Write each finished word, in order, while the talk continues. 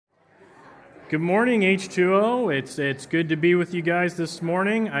Good morning, H2O. It's good to be with you guys this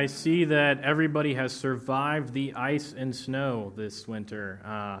morning. I see that everybody has survived the ice and snow this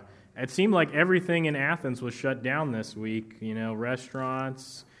winter. It seemed like everything in Athens was shut down this week. You know,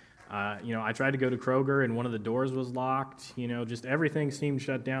 restaurants. I tried to go to Kroger and one of the doors was locked. You know, just everything seemed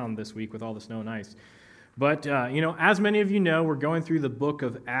shut down this week with all the snow and ice. But, as many of you know, we're going through the book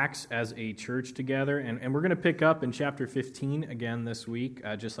of Acts as a church together, and we're going to pick up in chapter 15 again this week,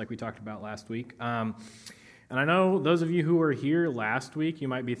 just like we talked about last week. And I know those of you who were here last week, you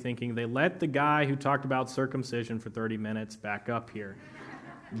might be thinking, they let the guy who talked about circumcision for 30 minutes back up here.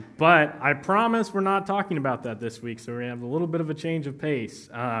 But I promise we're not talking about that this week, so we're going to have a little bit of a change of pace.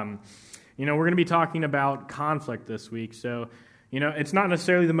 We're going to be talking about conflict this week, so... it's not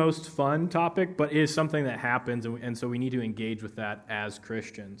necessarily the most fun topic, but is something that happens, and so we need to engage with that as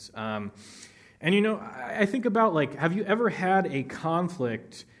Christians. I think about, have you ever had a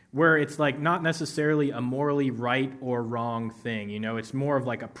conflict where it's, not necessarily a morally right or wrong thing? It's more of,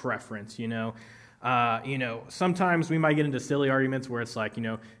 a preference, sometimes we might get into silly arguments where it's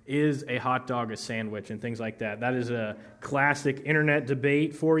is a hot dog a sandwich and things like that. That is a classic internet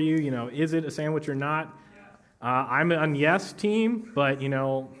debate for you. Is it a sandwich or not? I'm on yes team, but,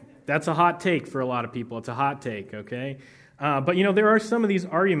 that's a hot take for a lot of people. It's a hot take, okay? But there are some of these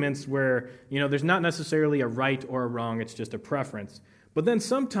arguments where, there's not necessarily a right or a wrong, it's just a preference. But then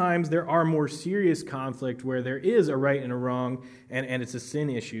sometimes there are more serious conflict where there is a right and a wrong, and it's a sin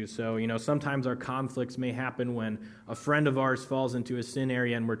issue. So, sometimes our conflicts may happen when a friend of ours falls into a sin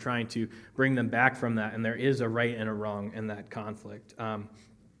area and we're trying to bring them back from that, and there is a right and a wrong in that conflict.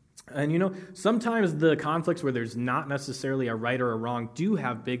 Sometimes the conflicts where there's not necessarily a right or a wrong do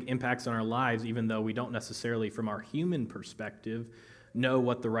have big impacts on our lives, even though we don't necessarily, from our human perspective, know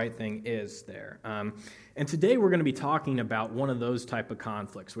what the right thing is there. And today we're going to be talking about one of those type of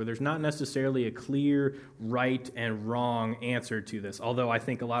conflicts where there's not necessarily a clear right and wrong answer to this, although I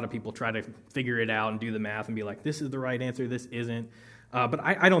think a lot of people try to figure it out and do the math and be like, this is the right answer, this isn't. But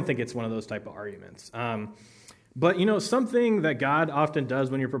I don't think it's one of those type of arguments. But, something that God often does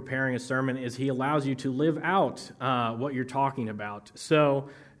when you're preparing a sermon is he allows you to live out what you're talking about. So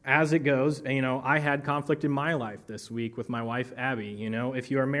as it goes, I had conflict in my life this week with my wife, Abby. If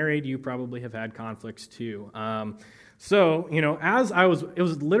you are married, you probably have had conflicts too. It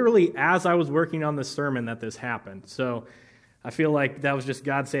was literally as I was working on this sermon that this happened. So I feel like that was just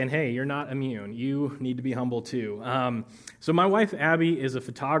God saying, hey, you're not immune. You need to be humble too. So my wife, Abby, is a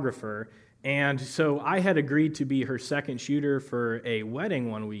photographer. And so I had agreed to be her second shooter for a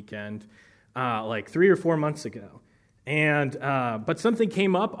wedding one weekend, 3 or 4 months ago. And but something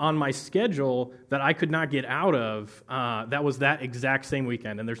came up on my schedule that I could not get out of. That was that exact same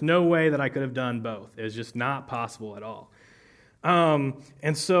weekend, and there's no way that I could have done both. It was just not possible at all.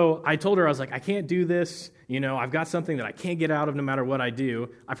 And so I told her, I was like, I can't do this. I've got something that I can't get out of no matter what I do.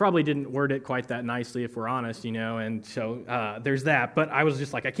 I probably didn't word it quite that nicely, if we're honest, and so there's that. But I was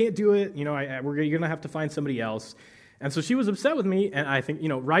just like, I can't do it. You're going to have to find somebody else. And so she was upset with me, and I think,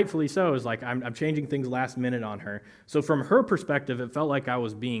 rightfully so. It was like, I'm changing things last minute on her. So from her perspective, it felt like I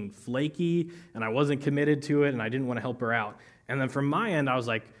was being flaky, and I wasn't committed to it, and I didn't want to help her out. And then from my end, I was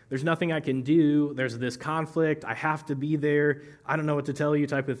like, there's nothing I can do. There's this conflict. I have to be there. I don't know what to tell you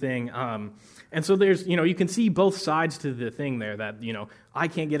type of thing. And so there's, you can see both sides to the thing there that, I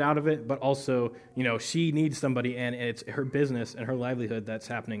can't get out of it, but also, she needs somebody, and it's her business and her livelihood that's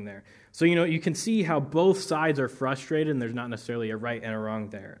happening there. So, you can see how both sides are frustrated, and there's not necessarily a right and a wrong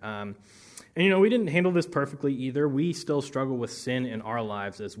there. And, we didn't handle this perfectly either. We still struggle with sin in our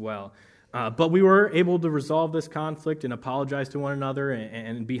lives as well. But we were able to resolve this conflict and apologize to one another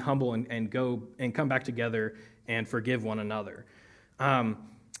and be humble and go and come back together and forgive one another.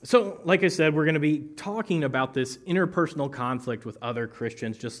 So, like I said, we're going to be talking about this interpersonal conflict with other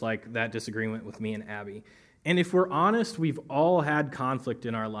Christians, just like that disagreement with me and Abby. And if we're honest, we've all had conflict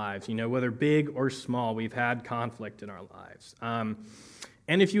in our lives. Whether big or small, we've had conflict in our lives.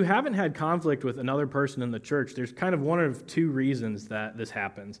 And if you haven't had conflict with another person in the church, there's kind of one of two reasons that this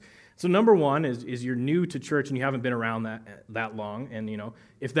happens. So number one is you're new to church and you haven't been around that long. And,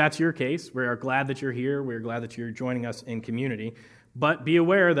 if that's your case, we are glad that you're here. We're glad that you're joining us in community. But be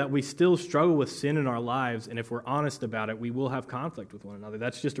aware that we still struggle with sin in our lives, and if we're honest about it, we will have conflict with one another.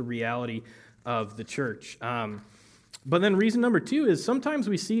 That's just a reality of the church. But then reason number two is sometimes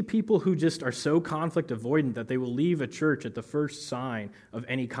we see people who just are so conflict avoidant that they will leave a church at the first sign of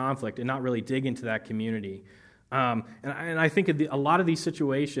any conflict and not really dig into that community. And I think a lot of these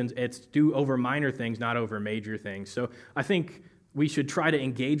situations, it's due over minor things, not over major things. So I think we should try to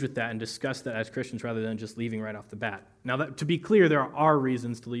engage with that and discuss that as Christians rather than just leaving right off the bat. Now, to be clear, there are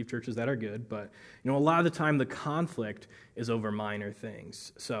reasons to leave churches that are good, but a lot of the time the conflict is over minor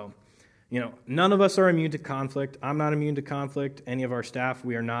things. So, none of us are immune to conflict. I'm not immune to conflict. Any of our staff,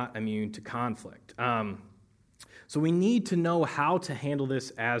 we are not immune to conflict. So we need to know how to handle this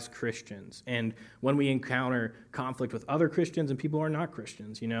as Christians. And when we encounter conflict with other Christians and people who are not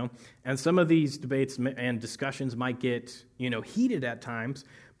Christians, And some of these debates and discussions might get, heated at times,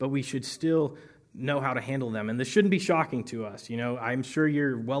 but we should still know how to handle them. And this shouldn't be shocking to us. I'm sure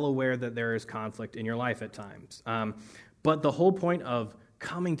you're well aware that there is conflict in your life at times. But the whole point of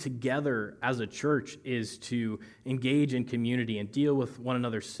coming together as a church is to engage in community and deal with one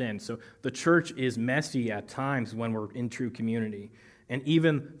another's sin. So the church is messy at times when we're in true community. And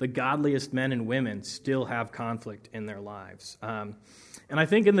even the godliest men and women still have conflict in their lives. And I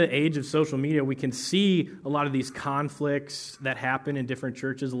think in the age of social media, we can see a lot of these conflicts that happen in different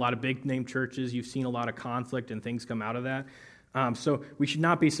churches, a lot of big-name churches. You've seen a lot of conflict and things come out of that. So we should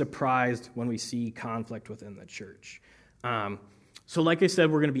not be surprised when we see conflict within the church. So like I said,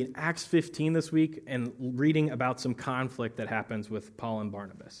 we're going to be in Acts 15 this week and reading about some conflict that happens with Paul and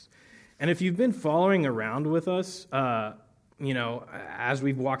Barnabas. And if you've been following around with us, as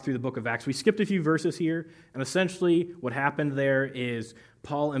we've walked through the book of Acts, we skipped a few verses here, and essentially what happened there is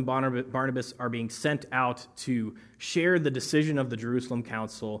Paul and Barnabas are being sent out to share the decision of the Jerusalem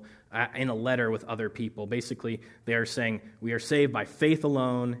Council in a letter with other people. Basically, they are saying, we are saved by faith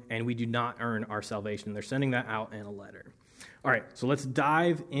alone, and we do not earn our salvation. They're sending that out in a letter. All right, so let's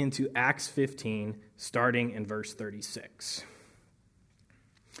dive into Acts 15, starting in verse 36.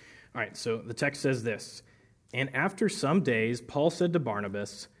 All right, so the text says this, "And after some days, Paul said to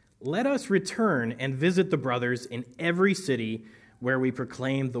Barnabas, 'Let us return and visit the brothers in every city where we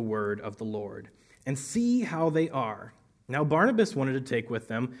proclaim the word of the Lord, and see how they are.' Now Barnabas wanted to take with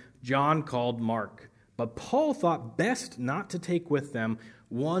them John called Mark, but Paul thought best not to take with them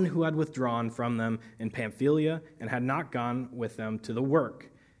one who had withdrawn from them in Pamphylia and had not gone with them to the work.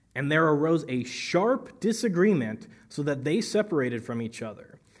 And there arose a sharp disagreement so that they separated from each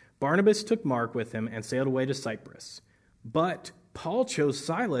other. Barnabas took Mark with him and sailed away to Cyprus. But Paul chose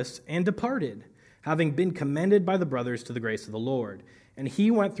Silas and departed, having been commended by the brothers to the grace of the Lord. And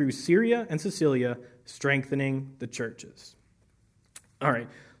he went through Syria and Cilicia, strengthening the churches." All right,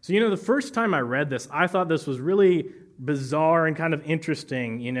 so the first time I read this, I thought this was really bizarre and kind of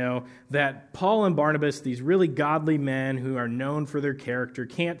interesting, that Paul and Barnabas, these really godly men who are known for their character,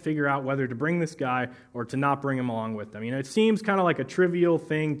 can't figure out whether to bring this guy or to not bring him along with them. It seems kind of like a trivial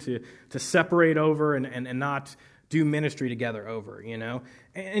thing to separate over and not do ministry together over,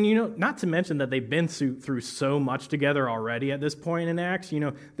 And, not to mention that they've been through so much together already at this point in Acts.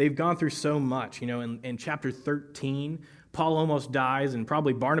 They've gone through so much. In chapter 13, Paul almost dies, and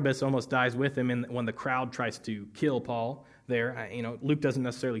probably Barnabas almost dies with him when the crowd tries to kill Paul there. Luke doesn't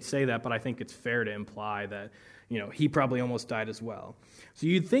necessarily say that, but I think it's fair to imply that, he probably almost died as well. So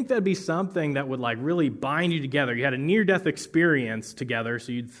you'd think that'd be something that would really bind you together. You had a near-death experience together,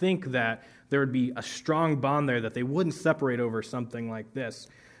 so you'd think that there would be a strong bond there that they wouldn't separate over something like this.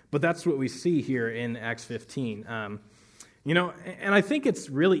 But that's what we see here in Acts 15. And I think it's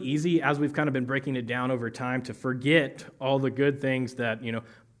really easy, as we've kind of been breaking it down over time, to forget all the good things that,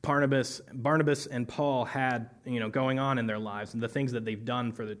 Barnabas and Paul had, going on in their lives and the things that they've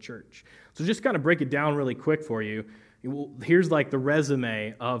done for the church. So just kind of break it down really quick for you. Here's the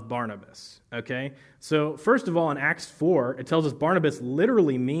resume of Barnabas, okay? So first of all, in Acts 4, it tells us Barnabas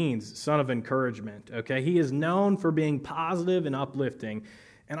literally means son of encouragement, okay? He is known for being positive and uplifting.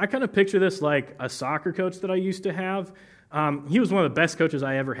 And I kind of picture this like a soccer coach that I used to have. He was one of the best coaches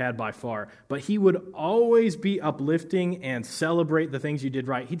I ever had by far, but he would always be uplifting and celebrate the things you did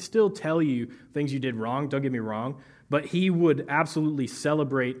right. He'd still tell you things you did wrong, don't get me wrong, but he would absolutely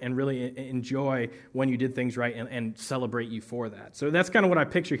celebrate and really enjoy when you did things right and celebrate you for that. So that's kind of what I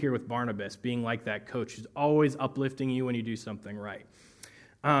picture here with Barnabas, being like that coach who's always uplifting you when you do something right.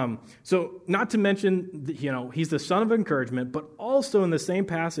 So not to mention, he's the son of encouragement, but also in the same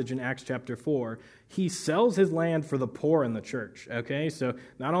passage in Acts chapter 4, he sells his land for the poor in the church, okay? So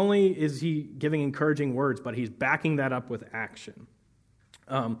not only is he giving encouraging words, but he's backing that up with action.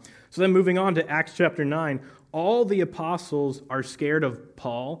 So then moving on to Acts chapter 9, all the apostles are scared of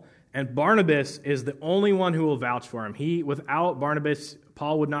Paul, and Barnabas is the only one who will vouch for him. Without Barnabas,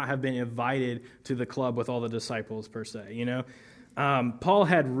 Paul would not have been invited to the club with all the disciples per se, Paul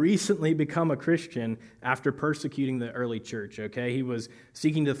had recently become a Christian after persecuting the early church, okay? He was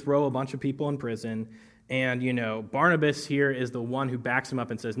seeking to throw a bunch of people in prison, and, Barnabas here is the one who backs him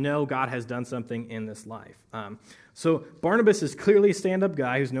up and says, no, God has done something in this life. So Barnabas is clearly a stand-up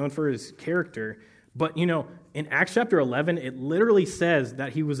guy who's known for his character, but, in Acts chapter 11, it literally says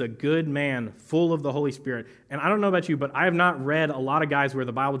that he was a good man, full of the Holy Spirit. And I don't know about you, but I have not read a lot of guys where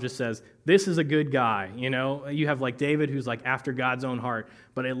the Bible just says, this is a good guy. You have like David, who's like after God's own heart.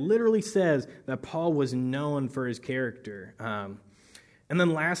 But it literally says that Paul was known for his character. And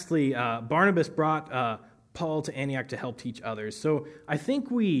then lastly, Barnabas brought Paul to Antioch to help teach others. So I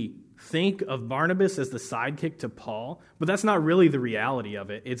think we think of Barnabas as the sidekick to Paul, but that's not really the reality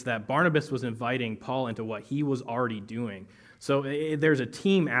of it. It's that Barnabas was inviting Paul into what he was already doing. So there's a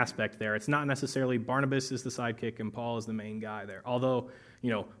team aspect there. It's not necessarily Barnabas is the sidekick and Paul is the main guy there. Although,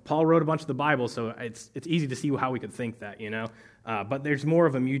 Paul wrote a bunch of the Bible, so it's easy to see how we could think that, But there's more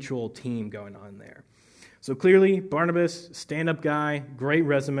of a mutual team going on there. So clearly, Barnabas, stand-up guy, great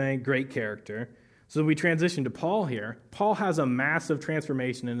resume, great character. So we transition to Paul here. Paul has a massive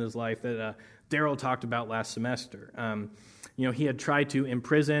transformation in his life that Daryl talked about last semester. He had tried to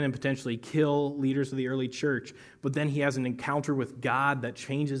imprison and potentially kill leaders of the early church, but then he has an encounter with God that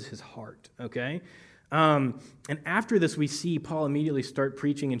changes his heart, okay? And after this, we see Paul immediately start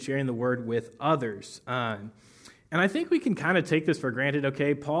preaching and sharing the word with others. And I think we can kind of take this for granted,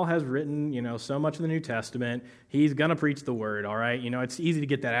 okay? Paul has written, so much of the New Testament. He's going to preach the word, all right? It's easy to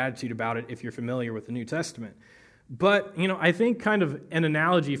get that attitude about it if you're familiar with the New Testament. But, I think kind of an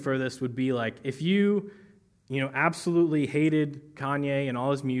analogy for this would be like if you, absolutely hated Kanye and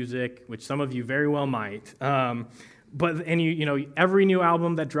all his music, which some of you very well might, but every new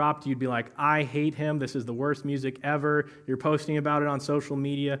album that dropped, you'd be like, I hate him. This is the worst music ever. You're posting about it on social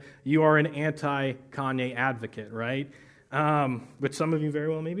media. You are an anti-Kanye advocate, right? Which some of you very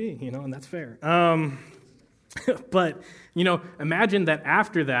well may be, and that's fair. But, imagine that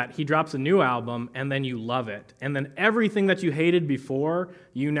after that, he drops a new album, and then you love it. And then everything that you hated before,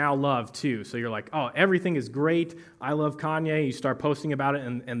 you now love, too. So you're like, oh, everything is great. I love Kanye. You start posting about it,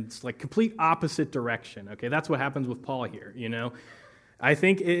 and it's like complete opposite direction. Okay, that's what happens with Paul here, I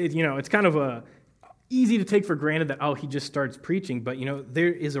think, it's kind of easy to take for granted that, he just starts preaching. But,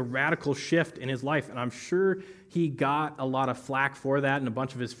 there is a radical shift in his life, and I'm sure he got a lot of flack for that, and a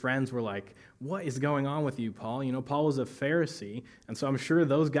bunch of his friends were like, what is going on with you, Paul? Paul was a Pharisee, and so I'm sure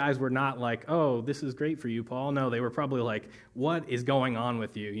those guys were not like, oh, this is great for you, Paul. No, they were probably like, what is going on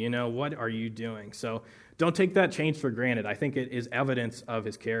with you? What are you doing? So don't take that change for granted. I think it is evidence of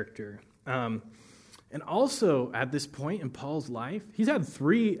his character. And also, at this point in Paul's life, he's had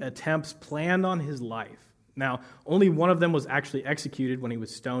 3 attempts planned on his life. Now, only one of them was actually executed when he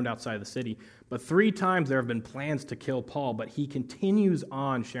was stoned outside the city, but 3 times there have been plans to kill Paul, but he continues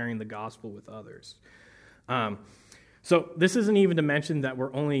on sharing the gospel with others. So this isn't even to mention that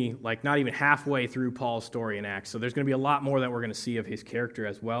we're only not even halfway through Paul's story in Acts, so there's going to be a lot more that we're going to see of his character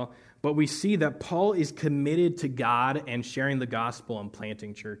as well. But we see that Paul is committed to God and sharing the gospel and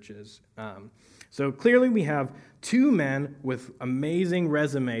planting churches. So clearly we have 2 men with amazing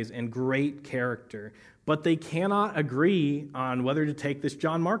resumes and great character, but they cannot agree on whether to take this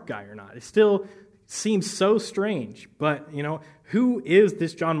John Mark guy or not. It still seems so strange, but, who is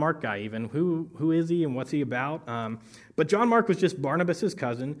this John Mark guy even? Who is he and what's he about? But John Mark was just Barnabas'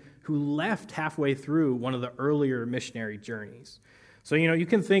 cousin who left halfway through one of the earlier missionary journeys. So, you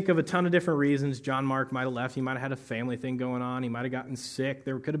can think of a ton of different reasons John Mark might have left. He might have had a family thing going on. He might have gotten sick.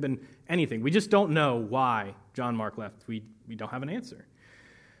 There could have been anything. We just don't know why John Mark left. We don't have an answer.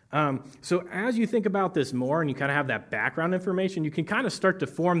 So as you think about this more and you kind of have that background information, you can kind of start to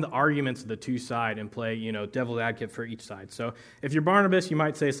form the arguments of the 2 sides and play, devil's advocate for each side. So if you're Barnabas, you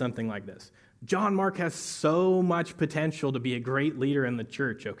might say something like this. John Mark has so much potential to be a great leader in the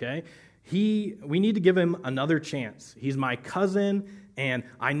church, okay? We need to give him another chance. He's my cousin, and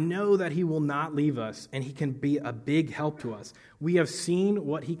I know that he will not leave us, and he can be a big help to us. We have seen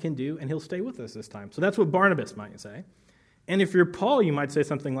what he can do, and he'll stay with us this time. So that's what Barnabas might say. And if you're Paul, you might say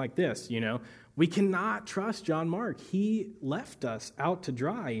something like this, we cannot trust John Mark. He left us out to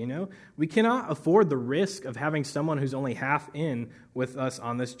dry, We cannot afford the risk of having someone who's only half in with us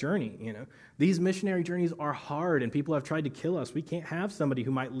on this journey, These missionary journeys are hard, and people have tried to kill us. We can't have somebody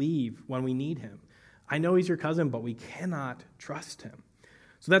who might leave when we need him. I know he's your cousin, but we cannot trust him.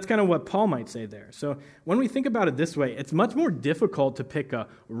 So that's kind of what Paul might say there. So when we think about it this way, it's much more difficult to pick a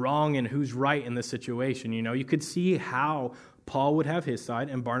wrong and who's right in this situation. You could see how Paul would have his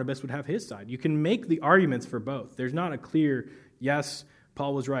side and Barnabas would have his side. You can make the arguments for both. There's not a clear, yes,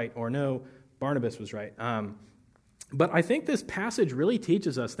 Paul was right, or no, Barnabas was right. But I think this passage really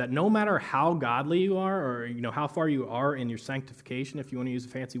teaches us that no matter how godly you are, or how far you are in your sanctification, if you want to use a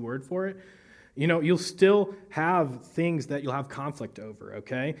fancy word for it, you'll still have things that you'll have conflict over,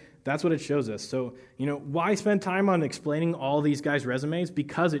 okay? That's what it shows us. So, why spend time on explaining all these guys' resumes?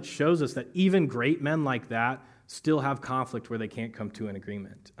 Because it shows us that even great men like that still have conflict where they can't come to an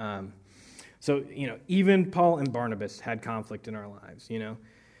agreement. So, even Paul and Barnabas had conflict in our lives,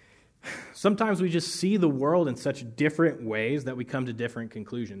 Sometimes we just see the world in such different ways that we come to different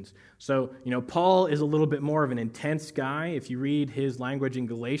conclusions. So, Paul is a little bit more of an intense guy. If you read his language in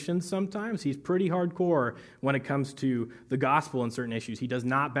Galatians sometimes, he's pretty hardcore when it comes to the gospel and certain issues. He does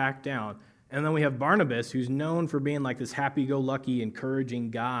not back down. And then we have Barnabas, who's known for being like this happy-go-lucky, encouraging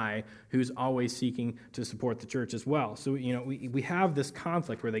guy who's always seeking to support the church as well. So, we have this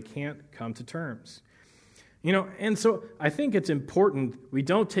conflict where they can't come to terms. And so I think it's important we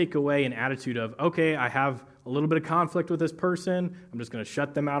don't take away an attitude of, okay, I have a little bit of conflict with this person, I'm just going to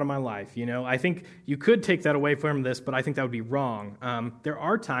shut them out of my life. I think you could take that away from this, but I think that would be wrong. There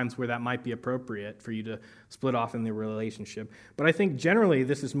are times where that might be appropriate for you to split off in the relationship. But I think generally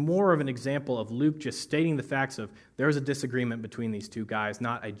this is more of an example of Luke just stating the facts of there's a disagreement between these two guys,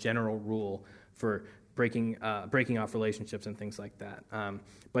 not a general rule for breaking off relationships and things like that.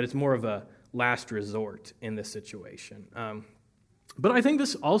 But it's more of a last resort in this situation. But I think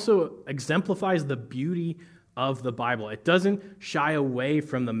this also exemplifies the beauty of the Bible. It doesn't shy away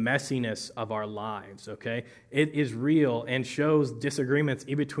from the messiness of our lives, okay? It is real and shows disagreements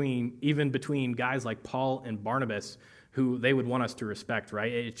even between guys like Paul and Barnabas, who they would want us to respect,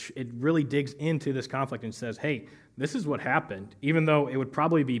 right? It really digs into this conflict and says, hey, this is what happened, even though it would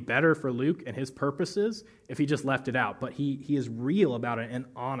probably be better for Luke and his purposes if he just left it out. But he is real about it and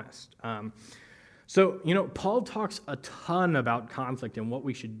honest. So, Paul talks a ton about conflict and what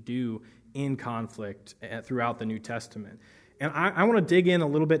we should do in conflict throughout the New Testament. And I want to dig in a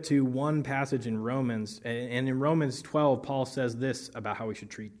little bit to one passage in Romans. And in Romans 12, Paul says this about how we should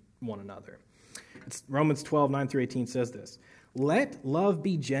treat one another. It's Romans 12, 9 through 18 says this. Let love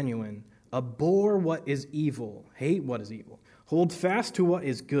be genuine. Abhor what is evil. Hate what is evil. Hold fast to what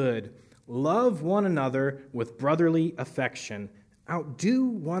is good. Love one another with brotherly affection. Outdo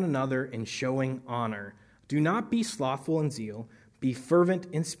one another in showing honor. Do not be slothful in zeal. Be fervent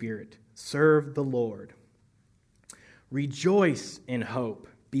in spirit. Serve the Lord. Rejoice in hope.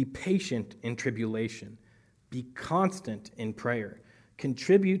 Be patient in tribulation. Be constant in prayer.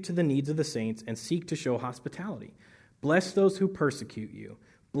 Contribute to the needs of the saints and seek to show hospitality. Bless those who persecute you.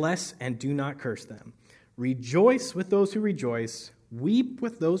 Bless and do not curse them. Rejoice with those who rejoice. Weep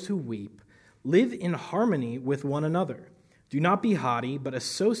with those who weep. Live in harmony with one another. Do not be haughty, but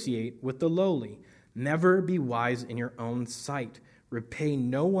associate with the lowly. Never be wise in your own sight. Repay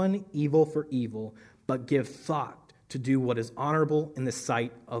no one evil for evil, but give thought to do what is honorable in the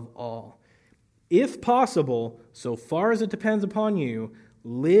sight of all. If possible, so far as it depends upon you,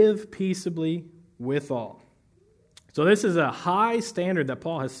 live peaceably with all. So this is a high standard that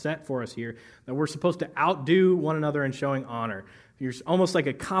Paul has set for us here, that we're supposed to outdo one another in showing honor. There's almost like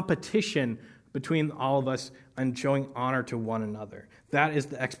a competition between all of us and showing honor to one another. That is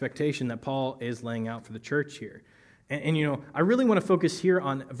the expectation that Paul is laying out for the church here. And I really want to focus here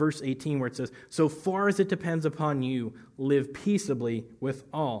on verse 18 where it says, so far as it depends upon you, live peaceably with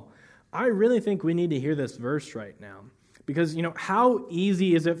all. I really think we need to hear this verse right now. Because, how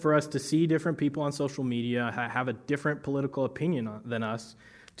easy is it for us to see different people on social media have a different political opinion than us,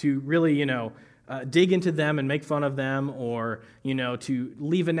 to really, dig into them and make fun of them, or, to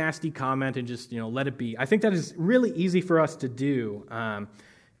leave a nasty comment and just, let it be. I think that is really easy for us to do.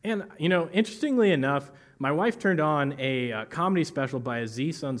 And, interestingly enough, my wife turned on a comedy special by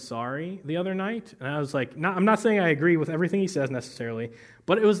Aziz Ansari the other night, and I was like, I'm not saying I agree with everything he says necessarily,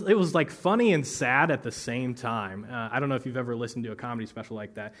 but it was like funny and sad at the same time. I don't know if you've ever listened to a comedy special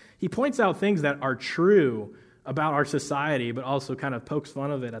like that. He points out things that are true about our society, but also kind of pokes fun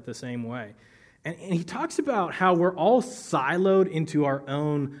of it at the same way. And he talks about how we're all siloed into our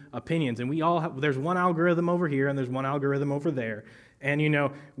own opinions, and we all there's one algorithm over here and there's one algorithm over there. And,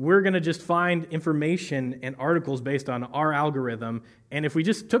 we're going to just find information and articles based on our algorithm. And if we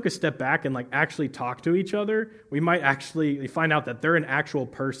just took a step back and actually talk to each other, we might actually find out that they're an actual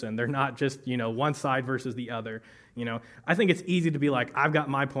person. They're not just, one side versus the other. I think it's easy to be like, I've got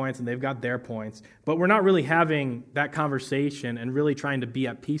my points and they've got their points. But we're not really having that conversation and really trying to be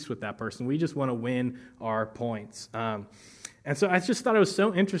at peace with that person. We just want to win our points. And so I just thought it was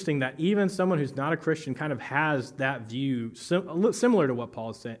so interesting that even someone who's not a Christian kind of has that view, similar to what Paul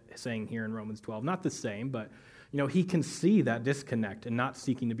is saying here in Romans 12. Not the same, but he can see that disconnect and not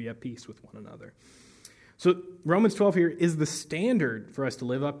seeking to be at peace with one another. So Romans 12 here is the standard for us to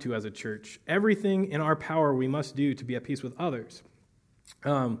live up to as a church. Everything in our power we must do to be at peace with others.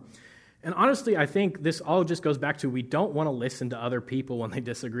 And honestly, I think this all just goes back to we don't want to listen to other people when they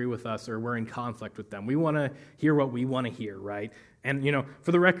disagree with us or we're in conflict with them. We want to hear what we want to hear, right? And,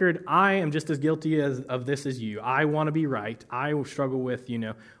 for the record, I am just as guilty of this as you. I want to be right. I will struggle with,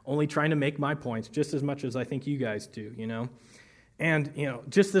 only trying to make my points just as much as I think you guys do, And,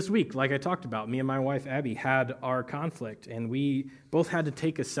 just this week, like I talked about, me and my wife, Abby, had our conflict, and we both had to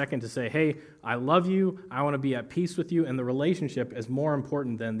take a second to say, hey, I love you, I want to be at peace with you, and the relationship is more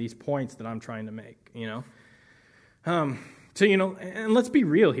important than these points that I'm trying to make, So, and let's be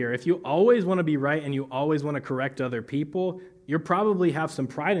real here. If you always want to be right and you always want to correct other people, you probably have some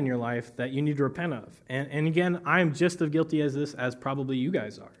pride in your life that you need to repent of. And again, I'm just as guilty as this as probably you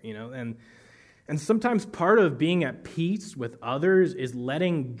guys are, And sometimes part of being at peace with others is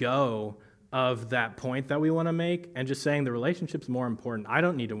letting go of that point that we want to make and just saying the relationship's more important. I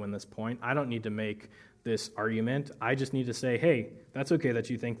don't need to win this point. I don't need to make this argument. I just need to say, hey, that's okay that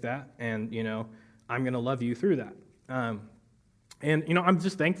you think that, and, I'm going to love you through that. And I'm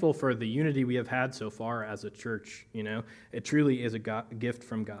just thankful for the unity we have had so far as a church. It truly is a gift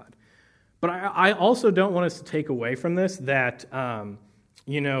from God. But I also don't want us to take away from this that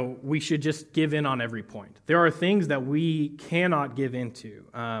we should just give in on every point. There are things that we cannot give into.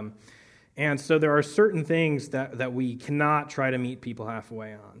 And so there are certain things that we cannot try to meet people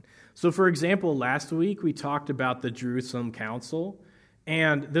halfway on. So, for example, last week we talked about the Jerusalem Council,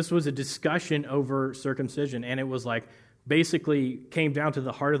 and this was a discussion over circumcision, and it was like basically came down to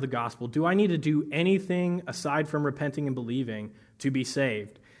the heart of the gospel. Do I need to do anything aside from repenting and believing to be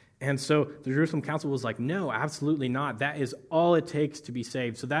saved? And so the Jerusalem Council was like, no, absolutely not. That is all it takes to be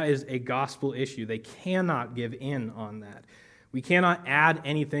saved. So that is a gospel issue. They cannot give in on that. We cannot add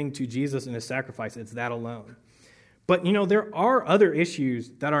anything to Jesus and his sacrifice. It's that alone. But, there are other issues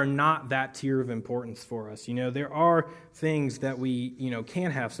that are not that tier of importance for us. There are things that we,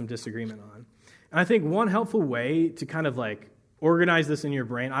 can have some disagreement on. And I think one helpful way to kind of organize this in your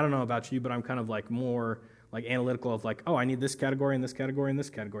brain, I don't know about you, but I'm kind of more analytical of I need this category and this category and this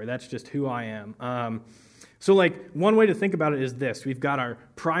category. That's just who I am. So one way to think about it is this. We've got our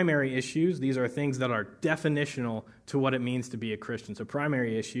primary issues. These are things that are definitional to what it means to be a Christian. So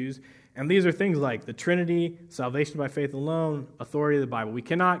primary issues. And these are things like the Trinity, salvation by faith alone, authority of the Bible. We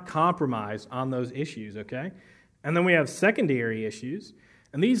cannot compromise on those issues, okay? And then we have secondary issues.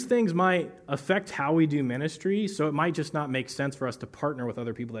 And these things might affect how we do ministry, so it might just not make sense for us to partner with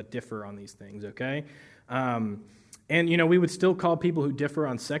other people that differ on these things, okay? And, we would still call people who differ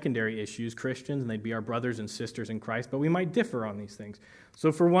on secondary issues Christians, and they'd be our brothers and sisters in Christ, but we might differ on these things.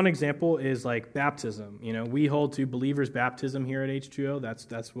 So for one example is baptism. We hold to believers' baptism here at H2O.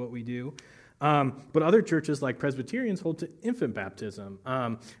 That's what we do. But other churches like Presbyterians hold to infant baptism.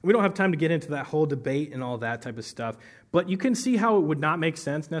 We don't have time to get into that whole debate and all that type of stuff, but you can see how it would not make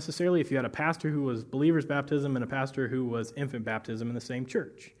sense necessarily if you had a pastor who was believer's baptism and a pastor who was infant baptism in the same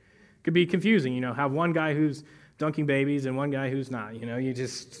church. It could be confusing, have one guy who's dunking babies and one guy who's not, you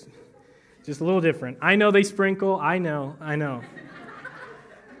just a little different. I know they sprinkle, I know.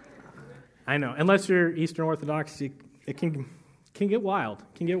 Unless you're Eastern Orthodox, it can get wild,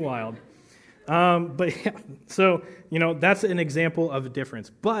 But yeah, so, that's an example of a difference.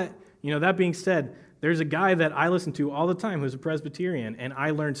 But, that being said, there's a guy that I listen to all the time who's a Presbyterian, and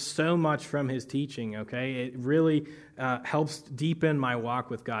I learned so much from his teaching, okay? It really helps deepen my walk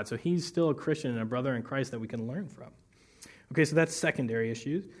with God. So he's still a Christian and a brother in Christ that we can learn from. Okay, so that's secondary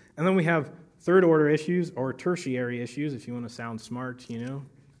issues. And then we have third-order issues or tertiary issues, if you want to sound smart,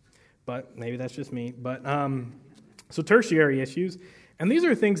 But maybe that's just me. But so tertiary issues. And these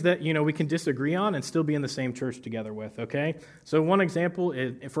are things that, we can disagree on and still be in the same church together with, okay? So one example,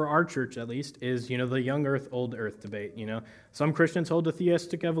 for our church at least, is, the young earth, old earth debate, Some Christians hold to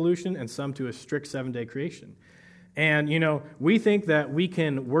theistic evolution and some to a strict seven-day creation. And, we think that we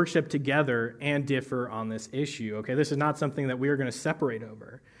can worship together and differ on this issue, okay? This is not something that we are going to separate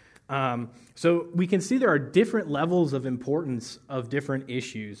over. So we can see there are different levels of importance of different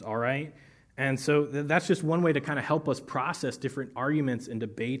issues, all right? And so that's just one way to kind of help us process different arguments and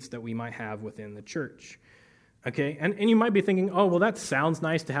debates that we might have within the church. Okay, and you might be thinking, oh, well, that sounds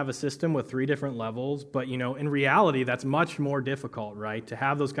nice to have a system with 3 different levels, but, in reality, that's much more difficult, right, to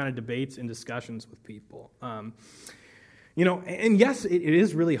have those kind of debates and discussions with people. And yes, it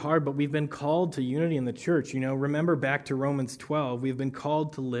is really hard, but we've been called to unity in the church. Remember back to Romans 12, we've been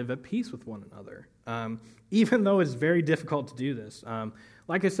called to live at peace with one another, even though it's very difficult to do this.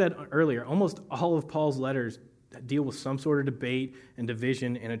 Like I said earlier, almost all of Paul's letters deal with some sort of debate and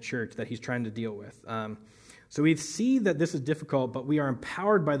division in a church that he's trying to deal with. So we see that this is difficult, but we are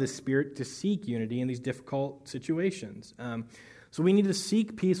empowered by the Spirit to seek unity in these difficult situations. So we need to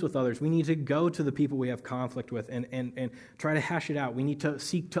seek peace with others. We need to go to the people we have conflict with and try to hash it out. We need to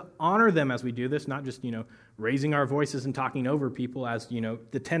seek to honor them as we do this, not just, raising our voices and talking over people as,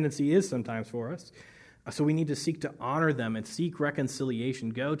 the tendency is sometimes for us. So we need to seek to honor them and seek reconciliation,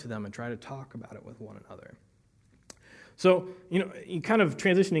 go to them and try to talk about it with one another. So, kind of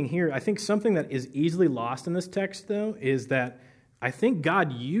transitioning here, I think something that is easily lost in this text, though, is that I think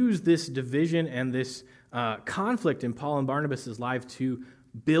God used this division and this conflict in Paul and Barnabas' life to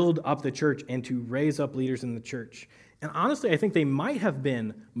build up the church and to raise up leaders in the church. And honestly, I think they might have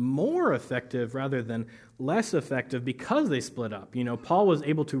been more effective rather than less effective because they split up. Paul was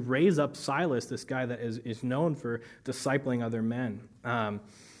able to raise up Silas, this guy that is known for discipling other men.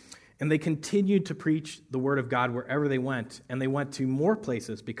 And they continued to preach the word of God wherever they went, and they went to more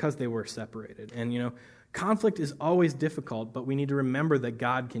places because they were separated. And, conflict is always difficult, but we need to remember that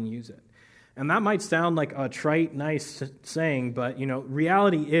God can use it. And that might sound like a trite, nice saying, but,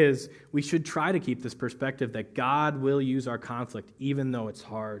 reality is we should try to keep this perspective that God will use our conflict, even though it's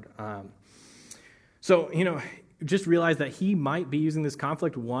hard. So, just realize that he might be using this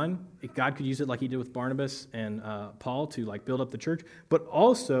conflict. One, God could use it like he did with Barnabas and Paul to build up the church. But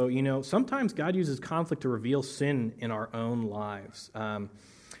also, sometimes God uses conflict to reveal sin in our own lives.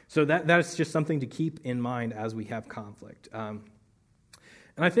 So that's just something to keep in mind as we have conflict.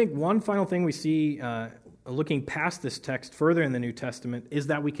 And I think one final thing we see looking past this text further in the New Testament is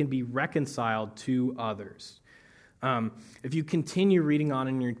that we can be reconciled to others. If you continue reading on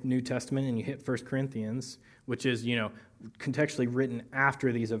in your New Testament and you hit 1 Corinthians, which is, contextually written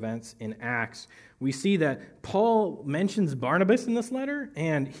after these events in Acts, we see that Paul mentions Barnabas in this letter,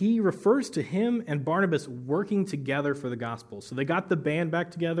 and he refers to him and Barnabas working together for the gospel. So they got the band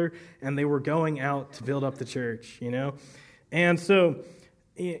back together, and they were going out to build up the church, And so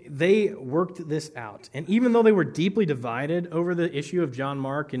they worked this out. And even though they were deeply divided over the issue of John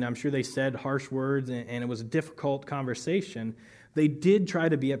Mark, and I'm sure they said harsh words, and it was a difficult conversation, they did try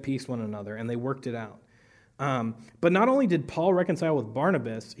to be at peace with one another, and they worked it out. But not only did Paul reconcile with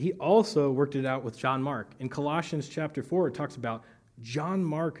Barnabas, he also worked it out with John Mark. In Colossians chapter 4, it talks about John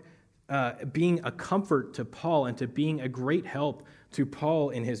Mark being a comfort to Paul and to being a great help to Paul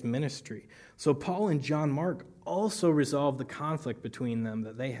in his ministry. So Paul and John Mark also resolved the conflict between them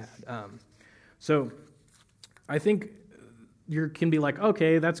that they had. So I think you can be like,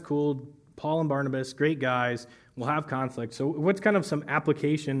 okay, that's cool. Paul and Barnabas, great guys. We'll have conflict. So what's kind of some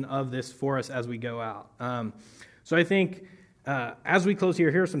application of this for us as we go out? So I think as we close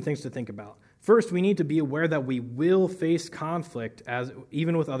here are some things to think about. First, we need to be aware that we will face conflict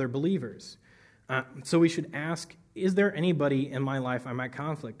even with other believers. So we should ask, is there anybody in my life I'm at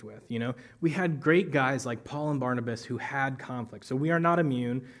conflict with? We had great guys like Paul and Barnabas who had conflict. So we are not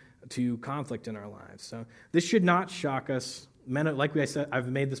immune to conflict in our lives. So this should not shock us. Men, like I said, I've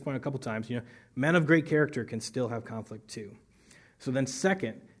made this point a couple times, men of great character can still have conflict too. So then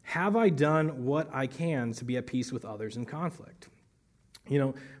second, have I done what I can to be at peace with others in conflict?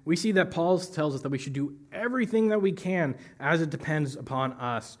 We see that Paul tells us that we should do everything that we can as it depends upon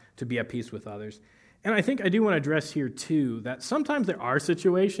us to be at peace with others. And I think I do want to address here too that sometimes there are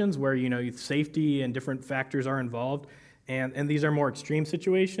situations where, safety and different factors are involved. And these are more extreme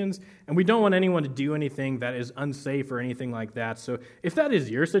situations, and we don't want anyone to do anything that is unsafe or anything like that. So if that is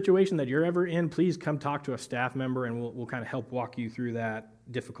your situation that you're ever in, please come talk to a staff member, and we'll kind of help walk you through that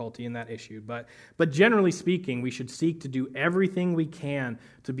difficulty and that issue. But generally speaking, we should seek to do everything we can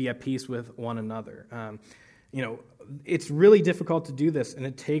to be at peace with one another. It's really difficult to do this, and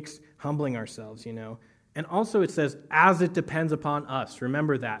it takes humbling ourselves, And also it says, as it depends upon us.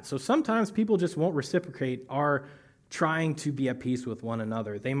 Remember that. So sometimes people just won't reciprocate our trying to be at peace with one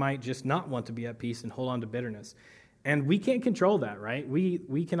another. They might just not want to be at peace and hold on to bitterness. And we can't control that, right?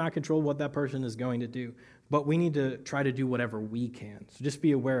 We cannot control what that person is going to do, but we need to try to do whatever we can. So just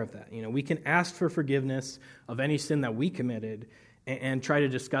be aware of that. We can ask for forgiveness of any sin that we committed and try to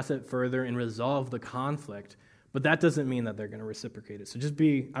discuss it further and resolve the conflict, but that doesn't mean that they're going to reciprocate it. So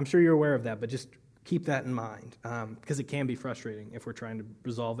I'm sure you're aware of that, but just keep that in mind because it can be frustrating if we're trying to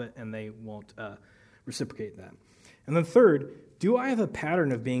resolve it and they won't reciprocate that. And then third, do I have a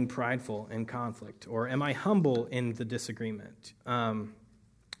pattern of being prideful in conflict, or am I humble in the disagreement?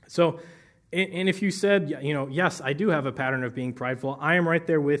 So And if you said, yes, I do have a pattern of being prideful, I am right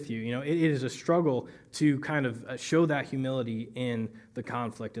there with you. It is a struggle to kind of show that humility in the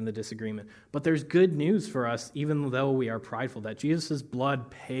conflict and the disagreement. But there's good news for us, even though we are prideful, that Jesus' blood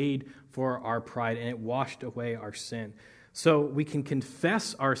paid for our pride and it washed away our sin. So we can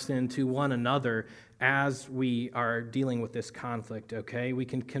confess our sin to one another as we are dealing with this conflict, okay? We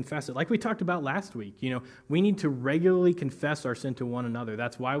can confess it. Like we talked about last week, we need to regularly confess our sin to one another.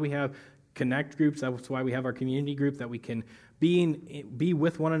 That's why we have connect groups. That's why we have our community group, that we can be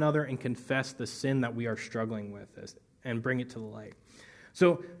with one another and confess the sin that we are struggling with and bring it to the light.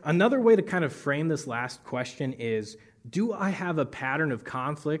 So another way to kind of frame this last question is, do I have a pattern of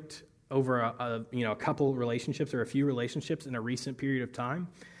conflict over a couple relationships or a few relationships in a recent period of time?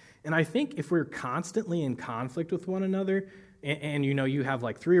 And I think if we're constantly in conflict with one another, and you have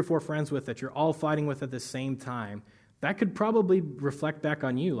like 3 or 4 friends that you're all fighting with at the same time, that could probably reflect back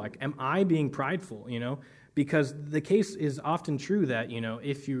on you. Like, am I being prideful, Because the case is often true that,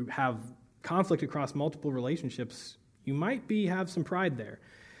 if you have conflict across multiple relationships, you might have some pride there.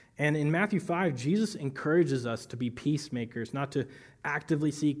 And in Matthew 5, Jesus encourages us to be peacemakers, not to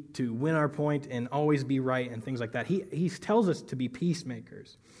actively seek to win our point and always be right and things like that. He tells us to be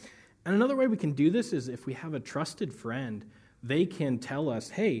peacemakers. And another way we can do this is if we have a trusted friend, they can tell us,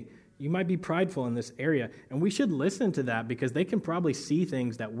 hey, you might be prideful in this area, and we should listen to that because they can probably see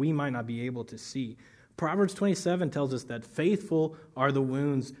things that we might not be able to see. Proverbs 27 tells us that faithful are the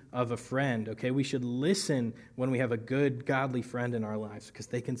wounds of a friend, okay? We should listen when we have a good, godly friend in our lives because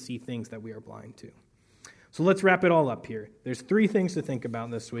they can see things that we are blind to. So let's wrap it all up here. There's 3 things to think about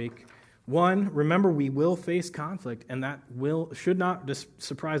this week. 1, remember we will face conflict, and that should not just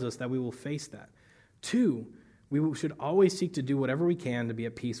surprise us that we will face that. 2, we should always seek to do whatever we can to be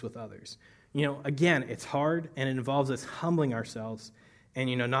at peace with others. Again, it's hard, and it involves us humbling ourselves and,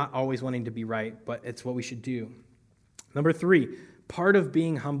 not always wanting to be right, but it's what we should do. Number 3, part of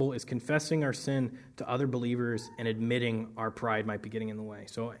being humble is confessing our sin to other believers and admitting our pride might be getting in the way.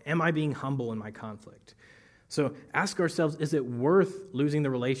 So am I being humble in my conflict? So ask ourselves, is it worth losing the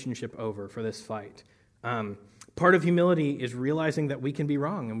relationship over for this fight? Part of humility is realizing that we can be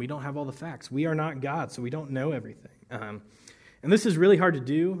wrong and we don't have all the facts. We are not God, so we don't know everything. And this is really hard to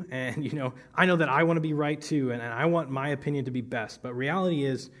do, and I know that I want to be right too, and I want my opinion to be best, but reality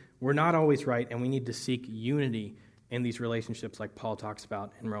is we're not always right, and we need to seek unity in these relationships like Paul talks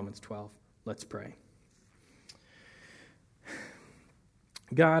about in Romans 12. Let's pray.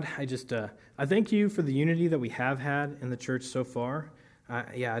 God, I thank you for the unity that we have had in the church so far.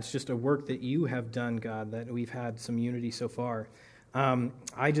 It's just a work that you have done, God, that we've had some unity so far.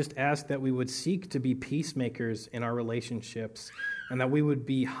 I just ask that we would seek to be peacemakers in our relationships and that we would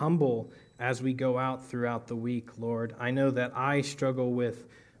be humble as we go out throughout the week, Lord. I know that I struggle with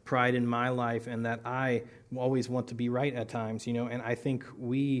pride in my life and that I always want to be right at times, and I think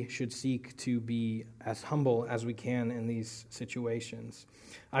we should seek to be as humble as we can in these situations.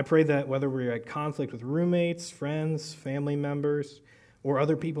 I pray that whether we're at conflict with roommates, friends, family members, or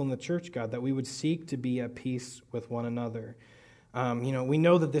other people in the church, God, that we would seek to be at peace with one another. We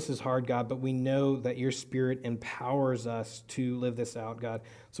know that this is hard, God, but we know that your Spirit empowers us to live this out, God.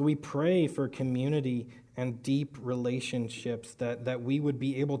 So we pray for community and deep relationships, that we would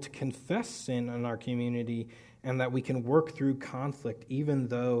be able to confess sin in our community and that we can work through conflict, even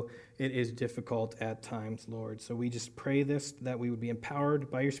though it is difficult at times, Lord. So we just pray this, that we would be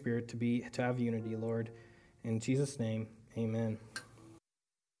empowered by your Spirit to have unity, Lord. In Jesus' name, amen.